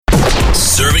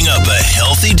Serving up a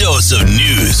healthy dose of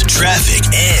news, traffic,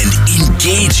 and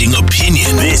engaging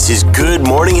opinion. This is Good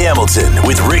Morning Hamilton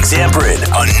with Rick Zamperin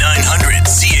on 900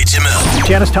 CHML.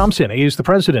 Janice Thompson is the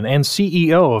president and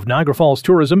CEO of Niagara Falls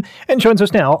Tourism and joins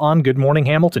us now on Good Morning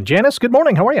Hamilton. Janice, good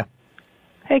morning. How are you?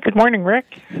 Hey, good morning, Rick.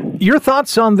 Your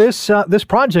thoughts on this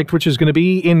project, which is going to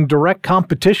be in direct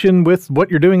competition with what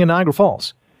you're doing in Niagara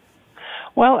Falls?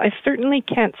 Well, I certainly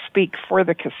can't speak for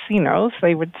the casinos.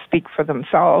 They would speak for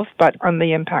themselves, but on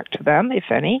the impact to them, if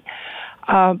any.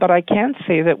 But I can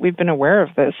say that we've been aware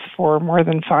of this for more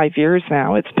than 5 years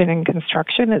now. It's been in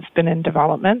construction. It's been in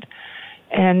development.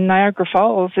 And Niagara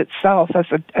Falls itself as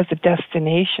a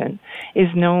destination is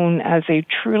known as a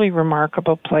truly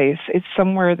remarkable place. It's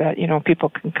somewhere that, people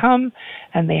can come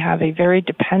and they have a very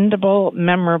dependable,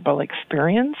 memorable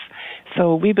experience.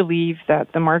 So we believe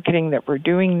that the marketing that we're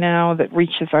doing now that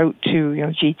reaches out to,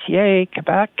 GTA,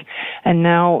 Quebec, and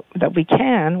now that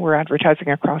we're advertising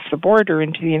across the border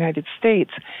into the United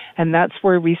States. And that's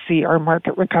where we see our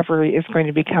market recovery is going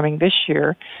to be coming this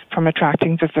year from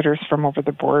attracting visitors from over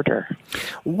the border.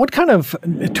 What kind of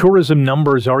tourism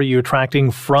numbers are you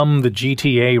attracting from the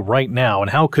GTA right now,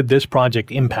 and how could this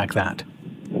project impact that?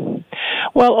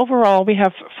 Well, overall, we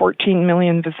have 14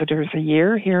 million visitors a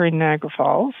year here in Niagara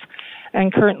Falls,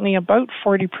 and currently about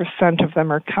 40% of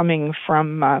them are coming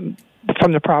from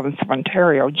the province of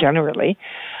Ontario generally.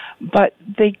 But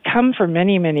they come for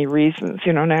many, many reasons.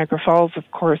 Niagara Falls, of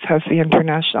course, has the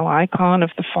international icon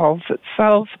of the falls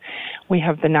itself. We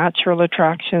have the natural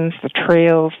attractions, the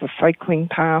trails, the cycling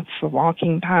paths, the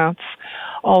walking paths,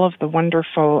 all of the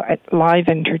wonderful live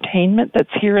entertainment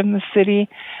that's here in the city,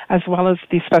 as well as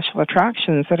the special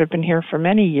attractions that have been here for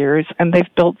many years, and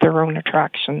they've built their own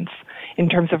attractions in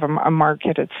terms of a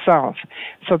market itself.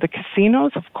 So the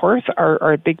casinos, of course,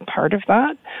 are a big part of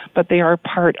that, but they are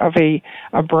part of a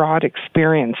broad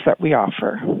experience that we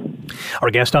offer. Our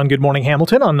guest on Good Morning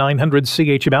Hamilton on 900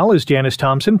 CHML is Janice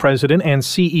Thompson, president and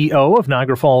CEO of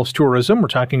Niagara Falls Tourism. We're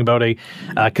talking about a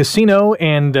casino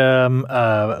and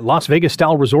Las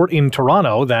Vegas-style resort in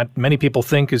Toronto that many people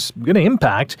think is going to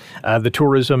impact the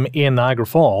tourism in Niagara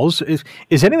Falls.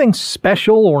 Is anything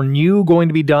special or new going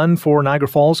to be done for Niagara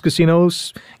Falls casinos,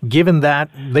 given that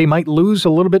they might lose a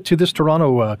little bit to this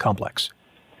Toronto complex?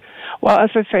 Well,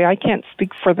 as I say, I can't speak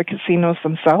for the casinos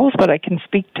themselves, but I can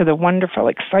speak to the wonderful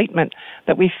excitement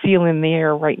that we feel in the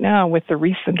air right now with the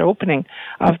recent opening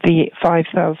of the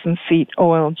 5,000-seat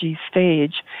OLG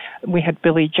stage. We had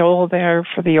Billy Joel there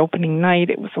for the opening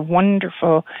night. It was a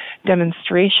wonderful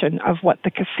demonstration of what the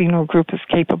casino group is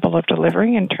capable of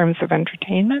delivering in terms of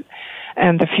entertainment.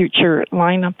 And the future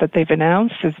lineup that they've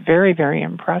announced is very, very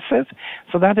impressive.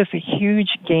 So that is a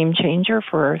huge game changer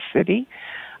for our city.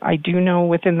 I do know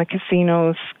within the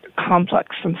casinos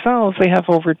complex themselves, they have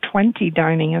over 20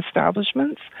 dining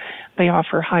establishments. They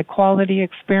offer high-quality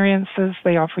experiences.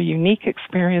 They offer unique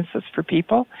experiences for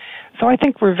people. So I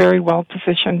think we're very well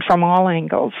positioned from all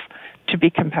angles to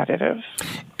be competitive.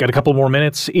 Got a couple more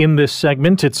minutes in this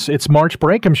segment. It's March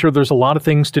break. I'm sure there's a lot of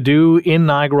things to do in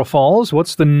Niagara Falls.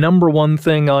 What's the number one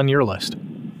thing on your list?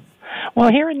 Well,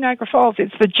 here in Niagara Falls,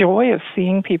 it's the joy of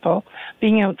seeing people,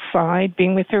 being outside,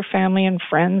 being with their family and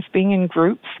friends, being in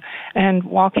groups, and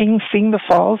walking, seeing the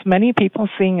falls, many people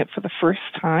seeing it for the first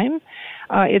time.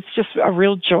 It's just a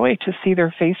real joy to see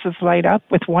their faces light up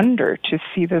with wonder to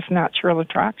see this natural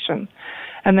attraction.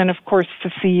 And then, of course, to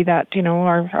see that,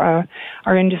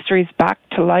 our industry is back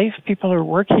to life. People are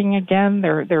working again.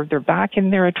 They're back in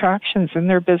their attractions, in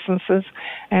their businesses,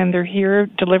 and they're here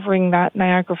delivering that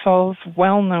Niagara Falls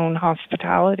well-known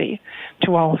hospitality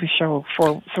to all who show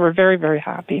for. So we're very, very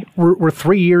happy. We're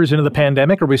 3 years into the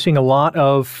pandemic. Are we seeing a lot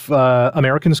of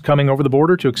Americans coming over the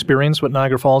border to experience what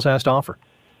Niagara Falls has to offer?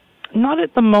 Not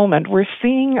at the moment. We're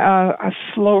seeing a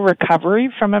slow recovery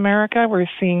from America. We're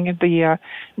seeing the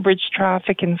bridge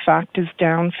traffic, in fact, is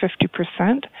down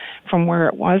 50% from where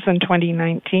it was in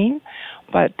 2019.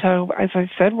 But as I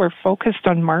said, we're focused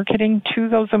on marketing to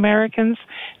those Americans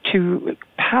to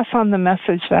pass on the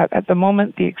message that at the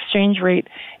moment the exchange rate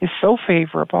is so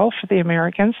favorable for the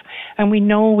Americans, and we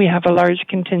know we have a large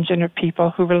contingent of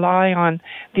people who rely on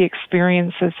the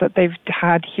experiences that they've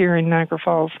had here in Niagara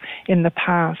Falls in the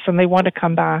past, and they want to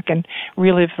come back and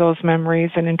relive those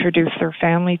memories and introduce their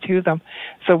family to them.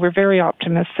 So we're very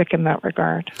optimistic in that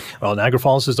regard. Well, Niagara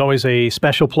Falls is always a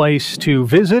special place to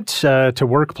visit, to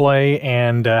work, play,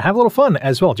 and have a little fun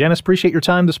as well. Janice, appreciate your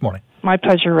time this morning. My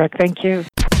pleasure, Rick. Thank you.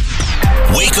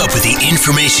 Wake up with the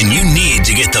information you need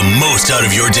to get the most out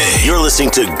of your day. You're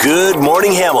listening to Good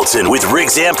Morning Hamilton with Rick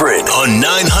Zamperin on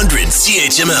 900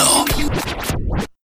 CHML.